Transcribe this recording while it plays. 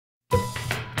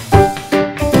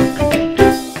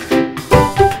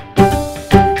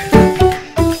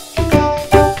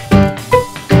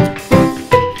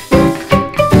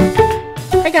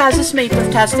guys, it's me,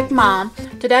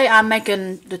 Thriftasticmom. Today I'm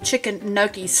making the chicken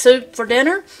gnocchi soup for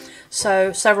dinner.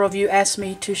 So several of you asked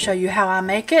me to show you how I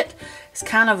make it. It's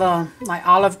kind of a like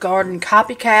Olive Garden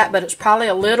copycat, but it's probably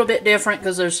a little bit different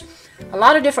because there's a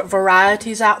lot of different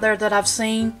varieties out there that I've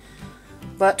seen.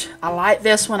 But I like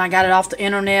this one. I got it off the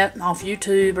internet, off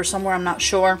YouTube or somewhere, I'm not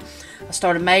sure. I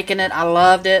started making it. I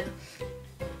loved it.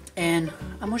 And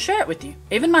I'm going to share it with you.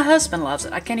 Even my husband loves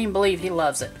it. I can't even believe he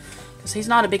loves it. Because he's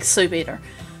not a big soup eater.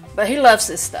 But he loves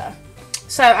this stuff.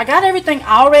 So I got everything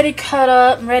already cut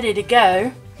up and ready to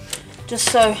go. Just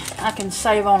so I can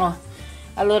save on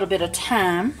a little bit of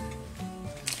time.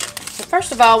 So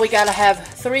first of all, we got to have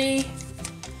 3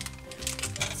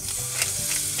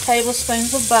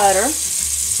 tablespoons of butter. I'm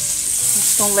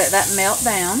just going to let that melt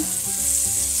down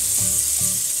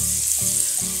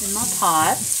in my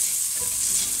pot.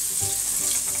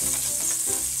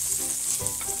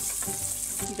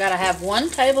 You got to have 1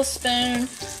 tablespoon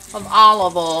of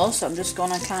olive oil, so I'm just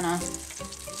going to kind of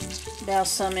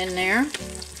douse some in there.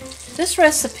 This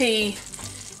recipe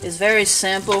is very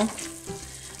simple.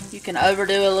 You can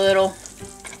overdo a little,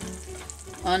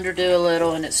 underdo a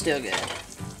little, and it's still good.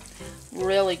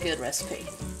 Really good recipe.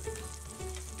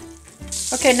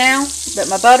 Okay, now that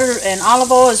my butter and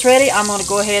olive oil is ready, I'm going to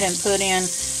go ahead and put in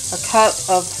a cup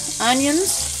of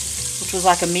onions, which was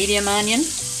like a medium onion.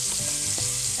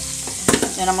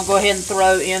 And I'm going to go ahead and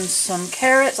throw in some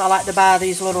carrots. I like to buy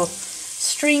these little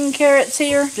string carrots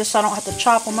here, just so I don't have to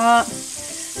chop them up.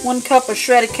 1 cup of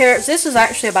shredded carrots. This is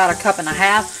actually about 1.5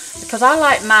 cups because I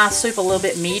like my soup a little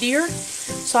bit meatier.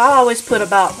 So I always put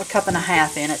about 1.5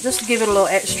 cups in it, just to give it a little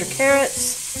extra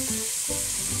carrots.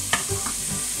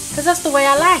 Because that's the way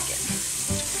I like it.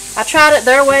 I tried it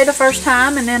their way the first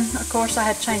time, and then of course I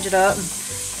had to change it up and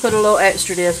put a little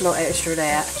extra this, a little extra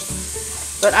that.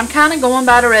 But I'm kind of going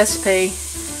by the recipe,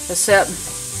 except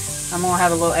I'm going to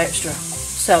have a little extra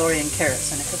celery and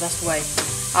carrots in it, because that's the way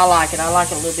I like it. I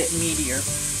like it a little bit meatier.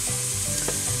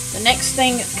 The next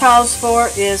thing it calls for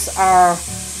is our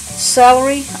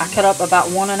celery. I cut up about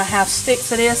 1.5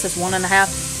 sticks of this. It's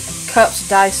 1.5 cups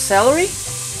diced celery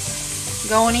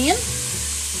going in.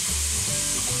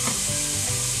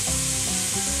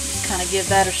 Just kind of give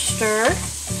that a stir.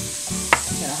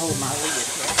 I'm going to hold my lid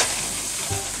here.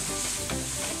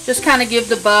 Just kind of give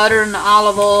the butter and the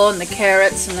olive oil and the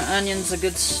carrots and the onions a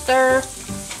good stir.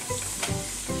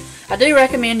 I do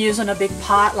recommend using a big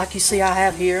pot like you see I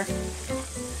have here.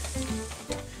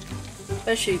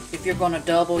 Especially if you're going to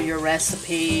double your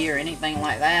recipe or anything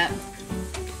like that.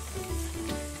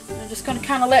 I'm just going to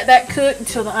kind of let that cook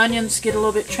until the onions get a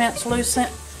little bit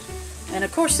translucent. And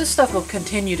of course this stuff will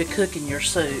continue to cook in your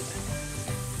soup.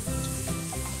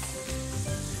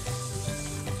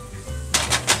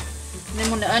 And then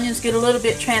when the onions get a little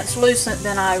bit translucent,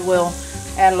 then I will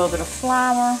add a little bit of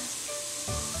flour.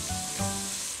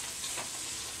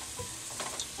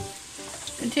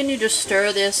 Continue to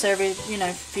stir this every,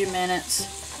 few minutes.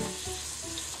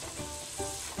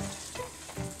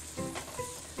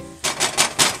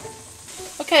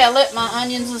 Okay, I let my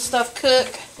onions and stuff cook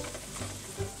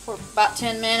for about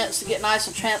 10 minutes to get nice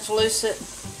and translucent.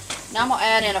 Now I'm going to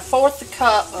add in 1/4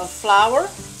 cup of flour.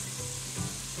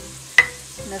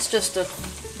 And that's just to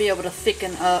be able to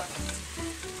thicken up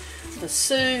the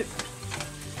soup,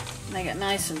 make it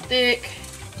nice and thick.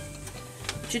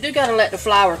 But you do got to let the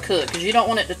flour cook because you don't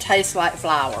want it to taste like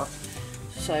flour.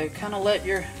 So kind of let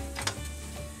your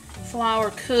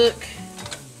flour cook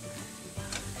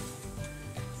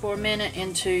for a minute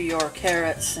into your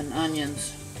carrots and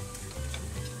onions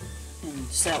and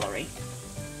celery.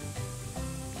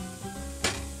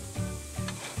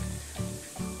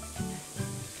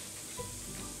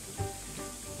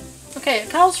 Okay, it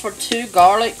calls for 2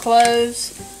 garlic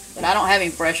cloves, but I don't have any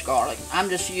fresh garlic. I'm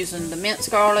just using the minced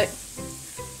garlic.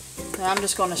 So I'm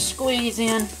just going to squeeze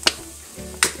in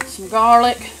some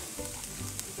garlic.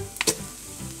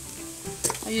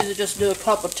 I usually just do a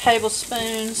couple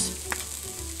tablespoons.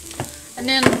 And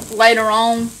then later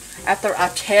on, after I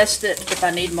test it, if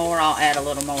I need more, I'll add a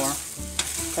little more.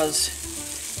 Because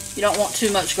you don't want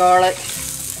too much garlic,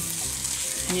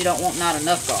 and you don't want not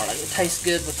enough garlic. It tastes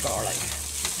good with garlic.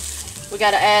 We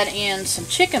got to add in some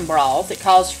chicken broth. It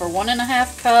calls for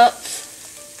 1.5 cups.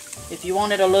 If you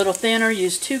want it a little thinner,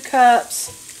 use 2 cups.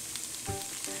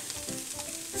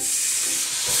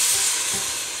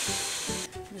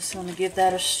 I'm just going to give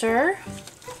that a stir.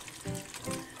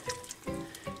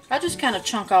 I just kind of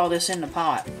chunk all this in the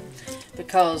pot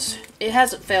because it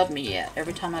hasn't failed me yet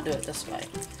every time I do it this way.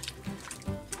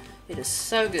 It is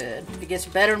so good. It gets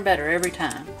better and better every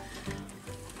time.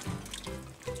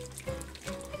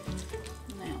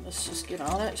 Now let's just get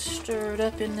all that stirred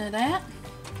up into that.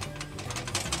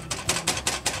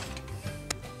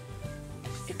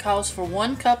 It calls for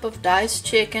 1 cup of diced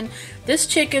chicken. This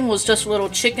chicken was just little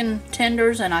chicken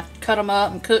tenders, and I cut them up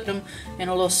and cooked them in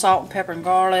a little salt and pepper and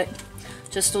garlic.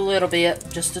 Just a little bit,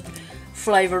 just to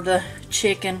flavor the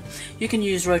chicken. You can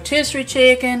use rotisserie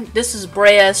chicken. This is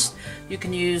breast. You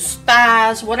can use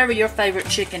thighs, whatever your favorite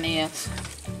chicken is.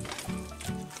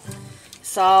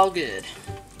 It's all good.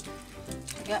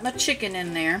 I got my chicken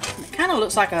in there. It kind of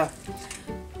looks like a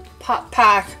pot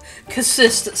pie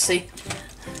consistency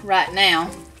right now.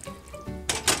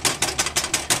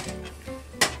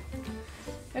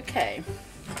 Okay.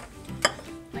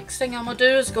 Next thing I'm going to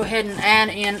do is go ahead and add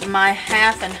in my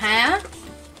half and half.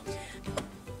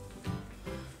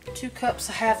 2 cups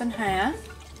of half and half.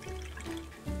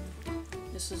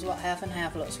 This is what half and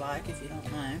half looks like if you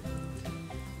don't know.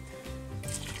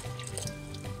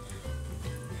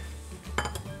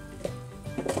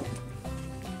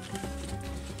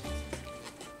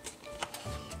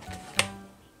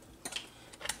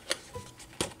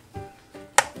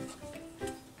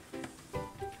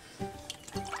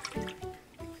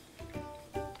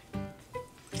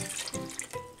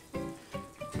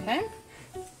 Okay.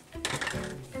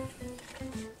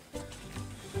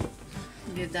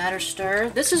 Give that a stir.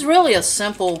 This is really a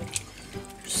simple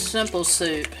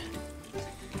soup.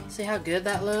 See how good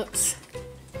that looks?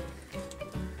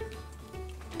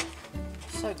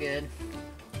 So good.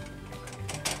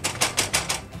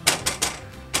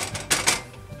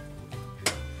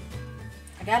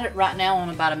 I got it right now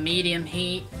on about a medium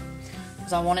heat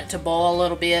because I want it to boil a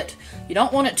little bit. You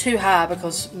don't want it too high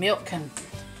because milk can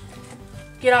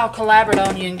get all collaborated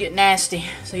on you and get nasty,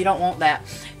 so you don't want that.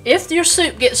 If your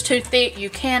soup gets too thick, you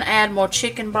can add more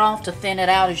chicken broth to thin it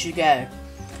out as you go.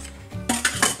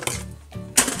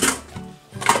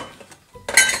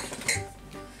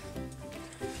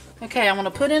 Okay, I'm going to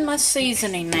put in my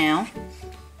seasoning now.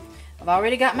 I've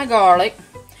already got my garlic.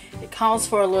 It calls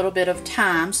for a little bit of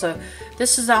thyme, so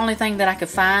this is the only thing that I could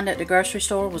find at the grocery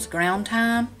store was ground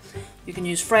thyme. You can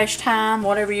use fresh thyme,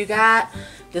 whatever you got.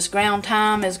 This ground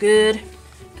thyme is good.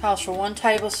 Calls for 1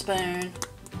 tablespoon.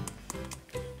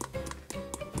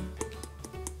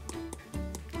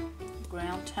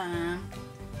 Ground thyme,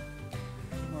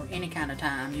 or any kind of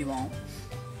thyme you want.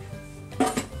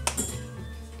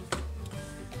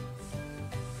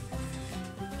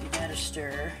 Give that a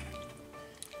stir.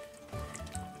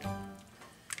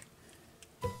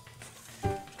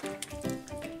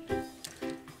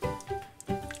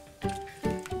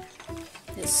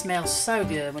 It smells so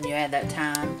good when you add that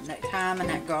thyme and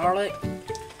that garlic.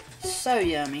 So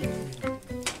yummy.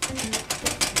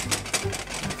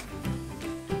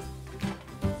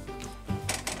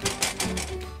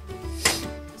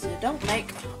 So it don't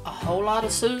make a whole lot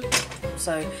of soup.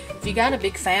 So if you got a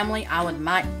big family, I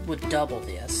would double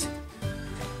this.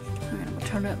 I'm gonna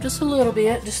turn it up just a little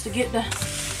bit just to get the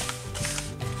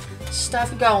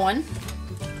stuff going.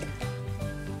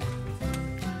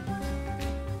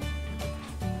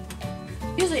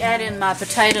 Usually add in my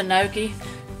potato gnocchi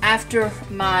after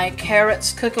my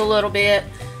carrots cook a little bit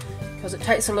because it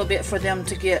takes a little bit for them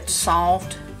to get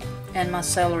soft, and my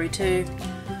celery too.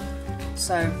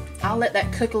 So I'll let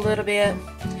that cook a little bit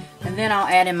and then I'll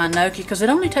add in my gnocchi because it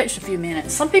only takes a few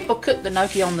minutes. Some people cook the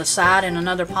gnocchi on the side in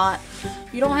another pot.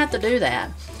 You don't have to do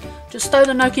that. Just throw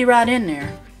the gnocchi right in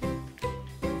there.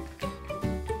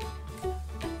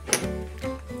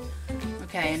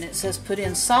 Okay, and it says put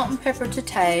in salt and pepper to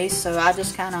taste, so I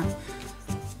just kind of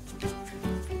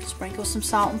sprinkle some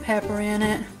salt and pepper in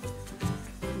it.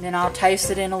 And then I'll taste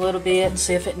it in a little bit and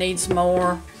see if it needs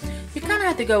more. You kind of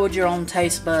have to go with your own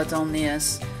taste buds on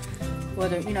this.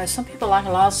 Whether, you know, some people like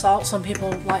a lot of salt, some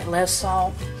people like less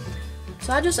salt.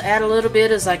 So I just add a little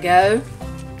bit as I go.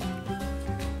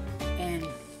 And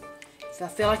if I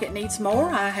feel like it needs more,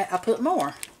 I put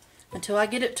more until I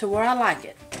get it to where I like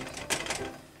it.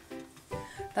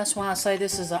 That's why I say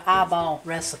this is an eyeball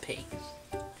recipe.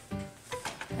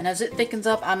 And as it thickens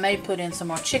up, I may put in some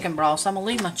more chicken broth. So I'm going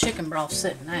to leave my chicken broth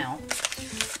sitting out.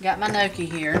 Got my gnocchi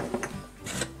here.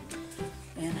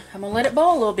 And I'm going to let it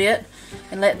boil a little bit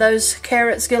and let those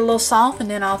carrots get a little soft. And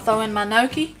then I'll throw in my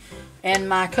gnocchi and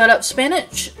my cut up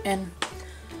spinach and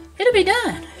it'll be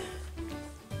done.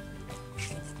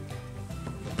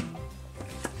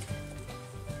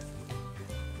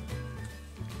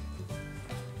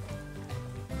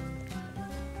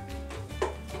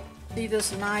 See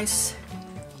this nice,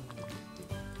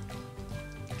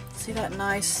 see that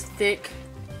nice thick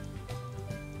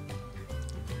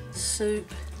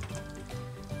soup?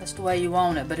 That's the way you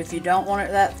want it, but if you don't want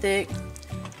it that thick,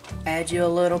 add you a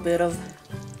little bit of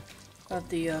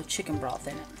the chicken broth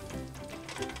in it.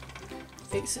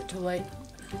 Fix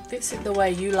it the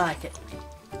way you like it.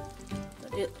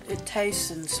 But It tastes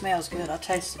and smells good. I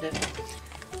tasted it.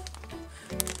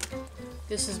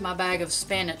 This is my bag of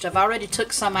spinach. I've already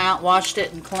took some out, washed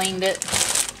it and cleaned it.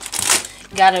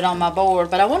 Got it on my board,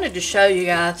 but I wanted to show you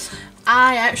guys.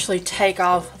 I actually take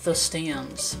off the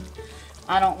stems.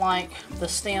 I don't like the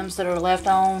stems that are left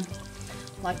on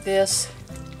like this.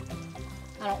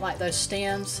 I don't like those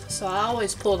stems, so I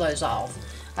always pull those off.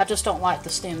 I just don't like the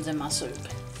stems in my soup.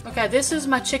 Okay, this is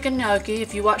my chicken gnocchi.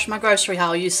 If you watch my grocery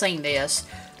haul, you've seen this.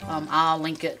 I'll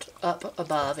link it up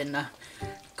above in the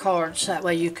cards. That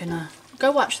way you can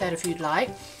go watch that if you'd like.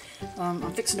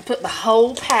 I'm fixing to put the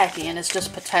whole pack in. It's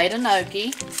just potato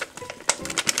gnocchi.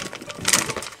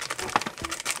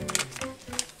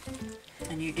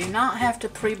 And you do not have to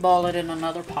pre-boil it in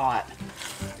another pot.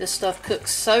 This stuff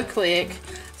cooks so quick.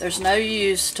 There's no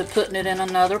use to putting it in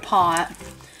another pot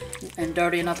and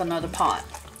dirtying up another pot.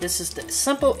 This is the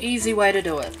simple, easy way to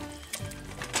do it.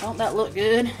 Don't that look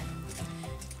good?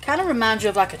 Kind of reminds you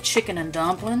of like a chicken and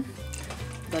dumpling,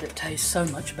 but it tastes so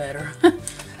much better.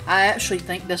 I actually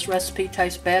think this recipe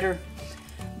tastes better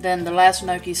than the last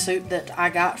gnocchi soup that I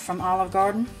got from Olive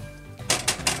Garden.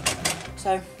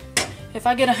 So if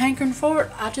I get a hankering for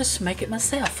it, I just make it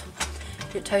myself.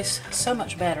 It tastes so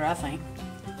much better, I think.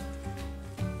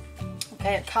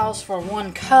 Okay, it calls for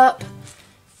 1 cup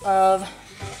of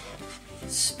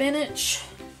spinach,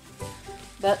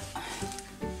 but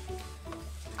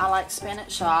I like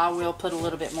spinach, so I will put a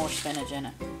little bit more spinach in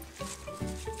it.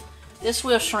 This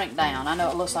will shrink down. I know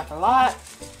it looks like a lot,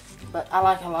 but I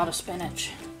like a lot of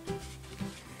spinach.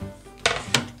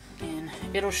 And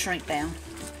it'll shrink down.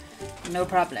 No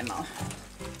problemo.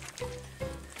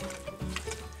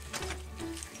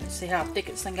 Let's see how thick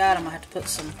it's got. I'm going to have to put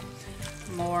some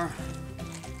more.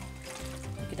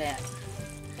 Look at that.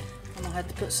 I'm going to have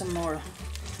to put some more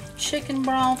chicken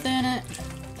broth in it.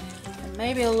 And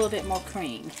maybe a little bit more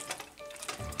cream.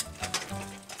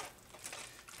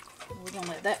 We're going to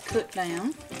let that cook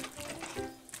down.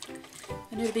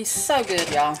 And it'll be so good,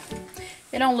 y'all.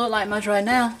 It don't look like much right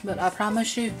now, but I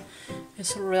promise you,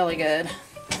 it's really good.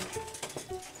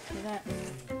 See that?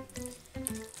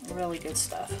 Really good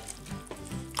stuff.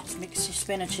 Just mix your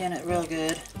spinach in it real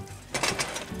good.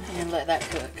 And then let that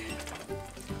cook.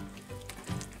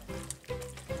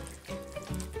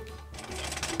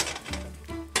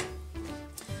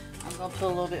 I'm going to put a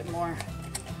little bit more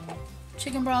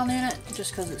chicken broth in it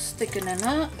just because it's thickening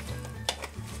up.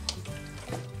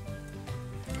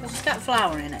 Because it's got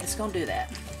flour in it, it's going to do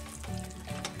that.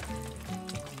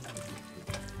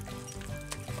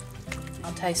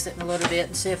 I'll taste it in a little bit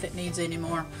and see if it needs any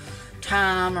more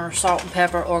thyme or salt and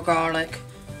pepper or garlic.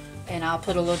 And I'll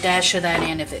put a little dash of that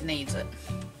in if it needs it.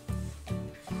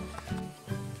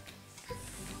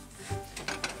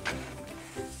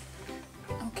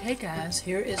 Okay guys,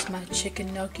 here is my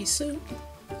chicken gnocchi soup.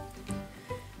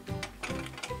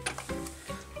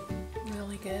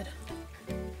 Really good.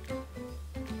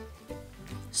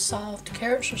 Soft,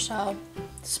 carrots are soft,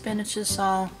 spinach is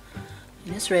soft,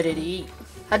 and it's ready to eat.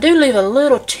 I do leave a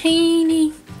little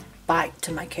teeny bite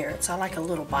to my carrots. I like a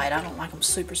little bite. I don't like them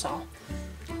super soft.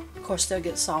 Of course they'll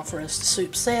get softer as the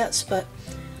soup sets, but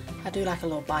I do like a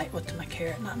little bite with my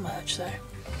carrot, not much though.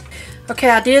 Okay,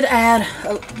 I did add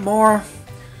more.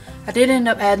 I did end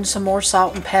up adding some more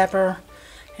salt and pepper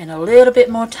and a little bit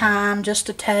more thyme just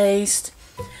to taste,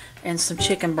 and some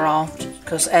chicken broth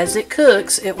because as it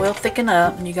cooks it will thicken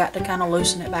up and you got to kind of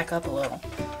loosen it back up a little.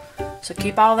 So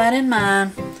keep all that in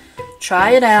mind.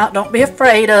 Try it out. Don't be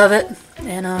afraid of it,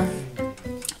 and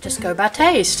just go by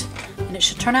taste, and it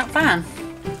should turn out fine.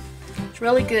 It's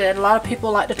really good. A lot of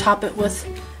people like to top it with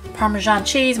Parmesan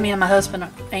cheese. Me and my husband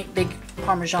ain't big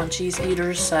Parmesan cheese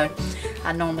eaters, so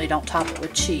I normally don't top it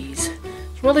with cheese.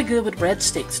 It's really good with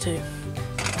breadsticks too.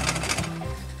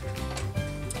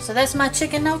 So that's my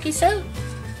chicken gnocchi soup.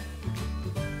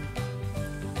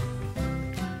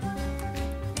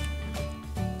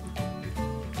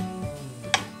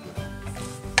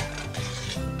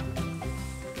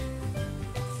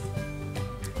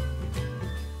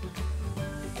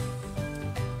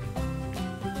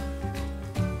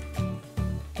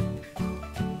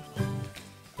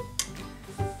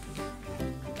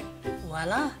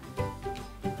 Voila.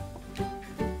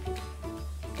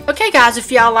 Okay guys,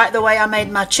 if y'all like the way I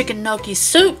made my chicken gnocchi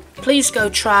soup, please go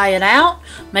try it out.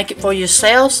 Make it for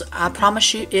yourselves. I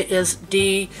promise you it is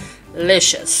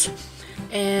delicious.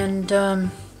 And go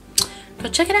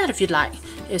check it out if you'd like.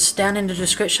 It's down in the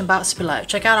description box below.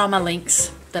 Check out all my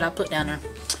links that I put down there.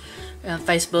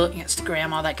 Facebook,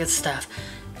 Instagram, all that good stuff.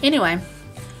 Anyway,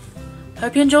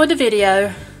 hope you enjoyed the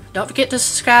video. Don't forget to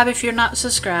subscribe if you're not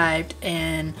subscribed.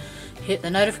 And hit the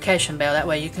notification bell. That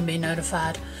way you can be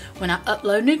notified when I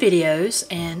upload new videos.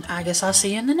 And I guess I'll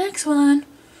see you in the next one.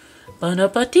 Bon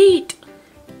appetit!